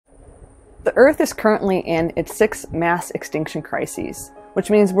The Earth is currently in its 6th mass extinction crises,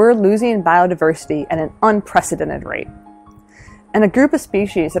 which means we're losing biodiversity at an unprecedented rate. And a group of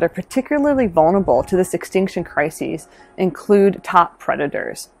species that are particularly vulnerable to this extinction crisis include top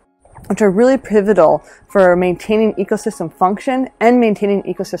predators, which are really pivotal for maintaining ecosystem function and maintaining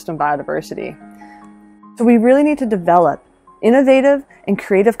ecosystem biodiversity. So we really need to develop innovative and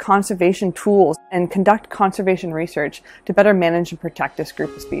creative conservation tools and conduct conservation research to better manage and protect this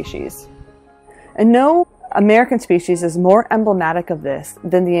group of species. And no American species is more emblematic of this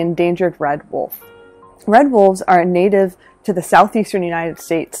than the endangered red wolf. Red wolves are native to the southeastern United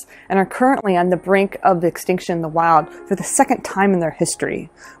States and are currently on the brink of extinction in the wild for the 2nd time in their history,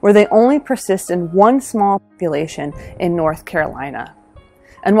 where they only persist in one small population in North Carolina.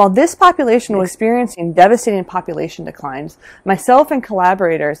 And while this population was experiencing devastating population declines, myself and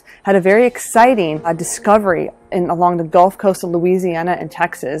collaborators had a very exciting discovery along the Gulf Coast of Louisiana and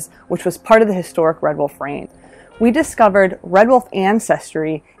Texas, which was part of the historic red wolf range. We discovered red wolf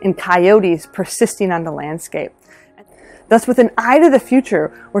ancestry in coyotes persisting on the landscape. Thus, with an eye to the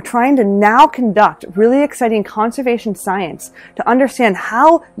future, we're trying to now conduct really exciting conservation science to understand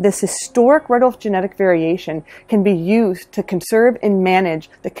how this historic red wolf genetic variation can be used to conserve and manage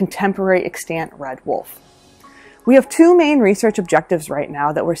the contemporary extant red wolf. We have 2 main research objectives right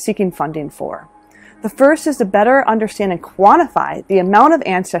now that we're seeking funding for. The first is to better understand and quantify the amount of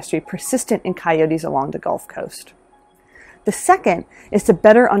ancestry persistent in coyotes along the Gulf Coast. The second is to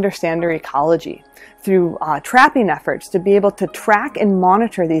better understand their ecology through trapping efforts to be able to track and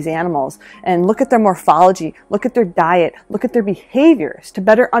monitor these animals and look at their morphology, look at their diet, look at their behaviors to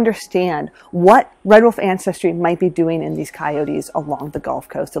better understand what red wolf ancestry might be doing in these coyotes along the Gulf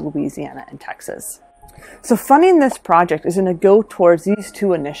Coast of Louisiana and Texas. So funding this project is going to go towards these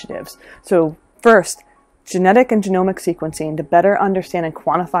 2 initiatives. So first, genetic and genomic sequencing to better understand and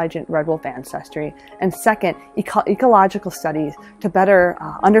quantify red wolf ancestry, and second, ecological studies to better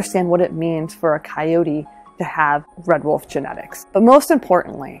understand what it means for a coyote to have red wolf genetics. But most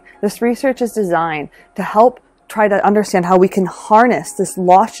importantly, this research is designed to help try to understand how we can harness this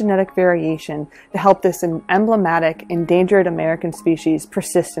lost genetic variation to help this emblematic endangered American species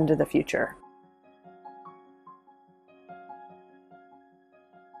persist into the future.